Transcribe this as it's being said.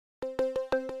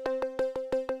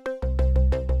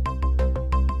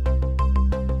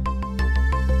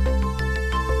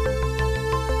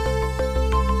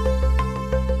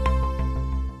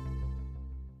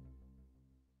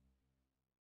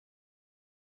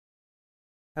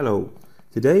Hello,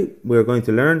 today we are going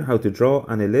to learn how to draw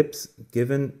an ellipse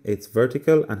given its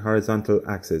vertical and horizontal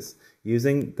axis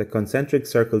using the concentric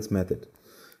circles method.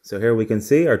 So here we can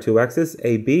see our two axes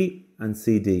AB and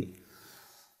CD.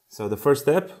 So the first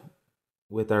step,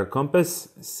 with our compass,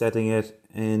 setting it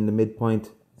in the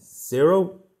midpoint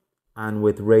 0 and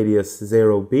with radius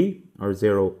 0B or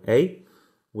 0A,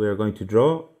 we are going to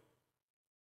draw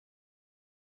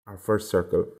our first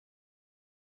circle,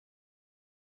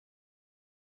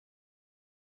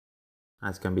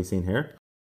 as can be seen here.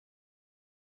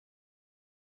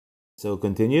 So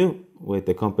continue with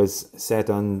the compass set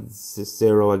on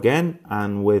 0 again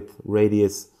and with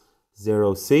radius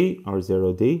 0C or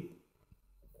 0D.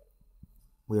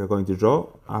 We are going to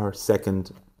draw our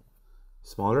second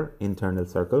smaller internal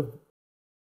circle.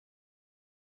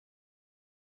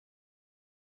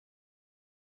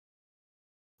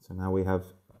 So now we have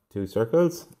two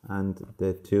circles and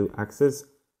the two axes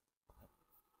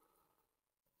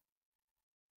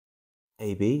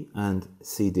AB and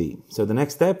CD. So the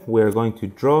next step, we're going to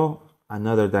draw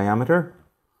another diameter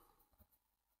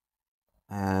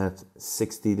at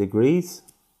 60 degrees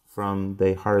from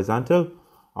the horizontal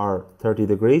or 30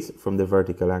 degrees from the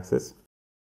vertical axis,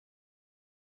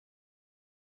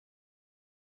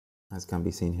 as can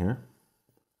be seen here.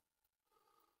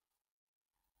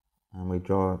 And we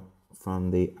draw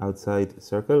from the outside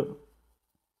circle.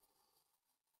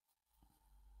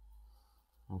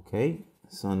 Okay,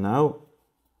 so now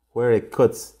where it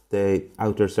cuts the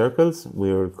outer circles,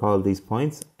 we will call these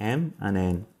points M and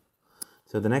N.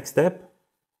 So the next step,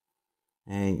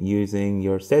 using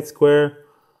your set square,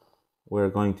 we're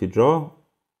going to draw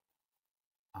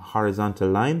a horizontal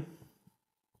line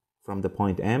from the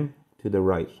point M to the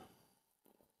right.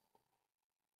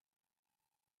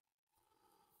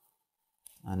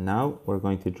 And now we're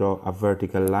going to draw a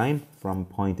vertical line from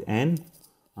point N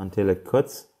until it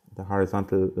cuts the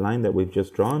horizontal line that we've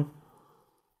just drawn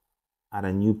at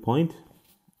a new point,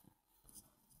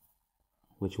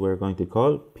 which we're going to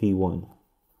call P1.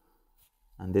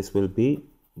 And this will be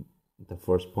the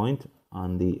first point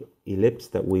on the ellipse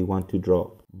that we want to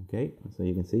draw. Okay, so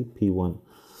you can see P1.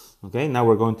 Okay, now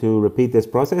we're going to repeat this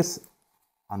process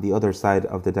on the other side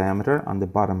of the diameter, on the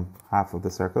bottom half of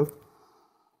the circle.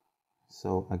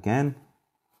 So again,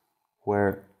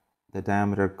 where the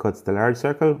diameter cuts the large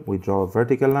circle, we draw a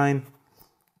vertical line,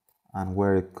 and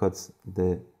where it cuts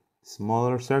the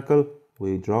smaller circle,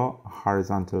 we draw a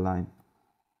horizontal line,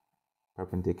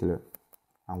 perpendicular.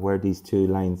 And where these two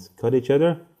lines cut each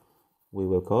other, we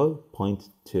will call point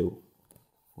 2,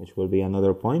 which will be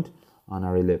another point on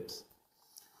our ellipse.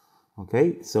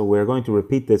 Okay, so we're going to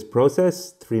repeat this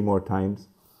process 3 more times.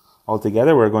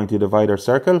 Altogether, we're going to divide our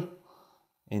circle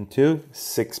into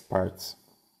 6 parts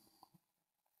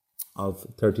of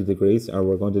 30 degrees, or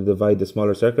we're going to divide the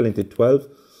smaller circle into 12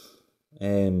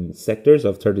 sectors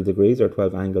of 30 degrees, or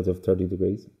 12 angles of 30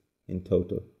 degrees in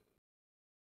total.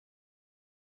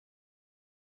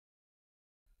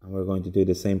 And we're going to do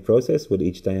the same process with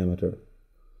each diameter.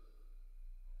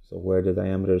 So where the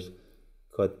diameters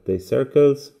cut the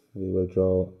circles, we will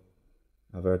draw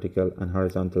a vertical and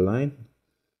horizontal line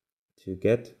to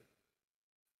get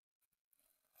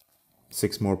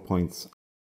 6 more points.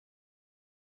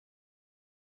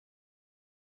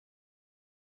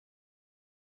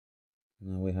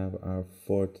 Now we have our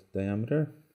 4th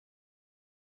diameter.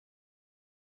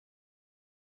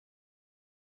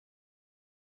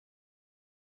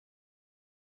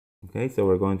 Okay, so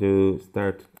we're going to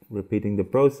start repeating the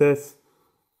process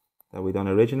that we done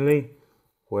originally.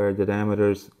 Where the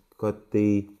diameters cut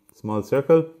the small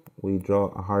circle, we draw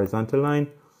a horizontal line,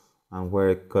 and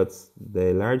where it cuts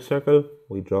the large circle,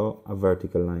 we draw a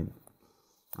vertical line.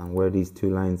 And where these two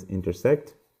lines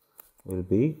intersect will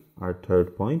be our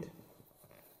 3rd point,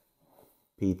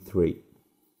 P3.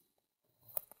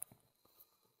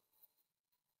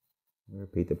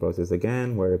 Repeat the process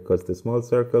again. Where it cuts the small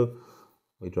circle,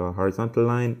 we draw a horizontal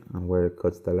line, and where it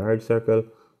cuts the large circle,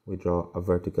 we draw a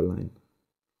vertical line.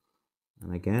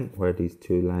 And again, where these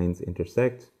two lines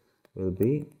intersect will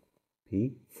be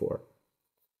P4.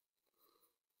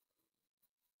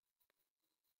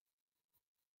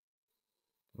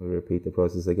 We repeat the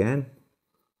process again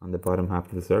on the bottom half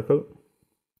of the circle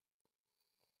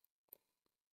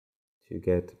to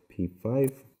get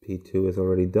P5. P2 is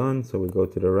already done, so we go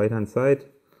to the right hand side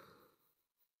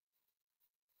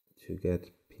to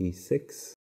get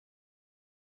P6.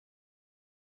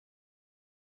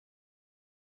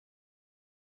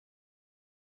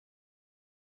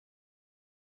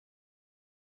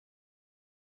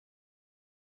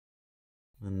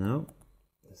 And now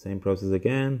the same process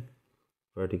again,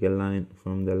 vertical line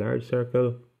from the large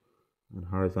circle and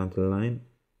horizontal line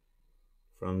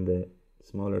from the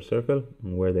smaller circle,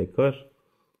 and where they cut,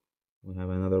 we have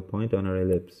another point on our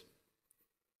ellipse,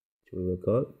 which we will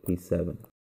call P7.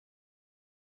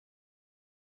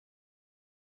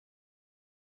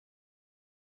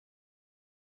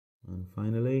 And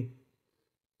finally,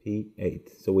 P8.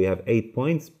 So we have 8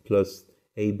 points plus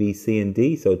A, B, C, and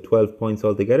D, so 12 points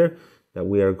altogether that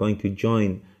we are going to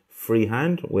join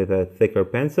freehand with a thicker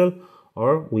pencil,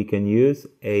 or we can use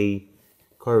a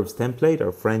curves template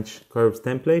or French curves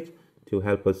template to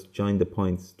help us join the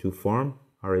points to form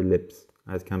our ellipse,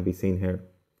 as can be seen here.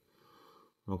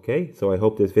 Okay, so I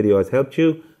hope this video has helped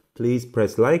you. Please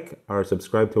press like or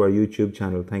subscribe to our YouTube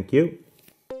channel. Thank you.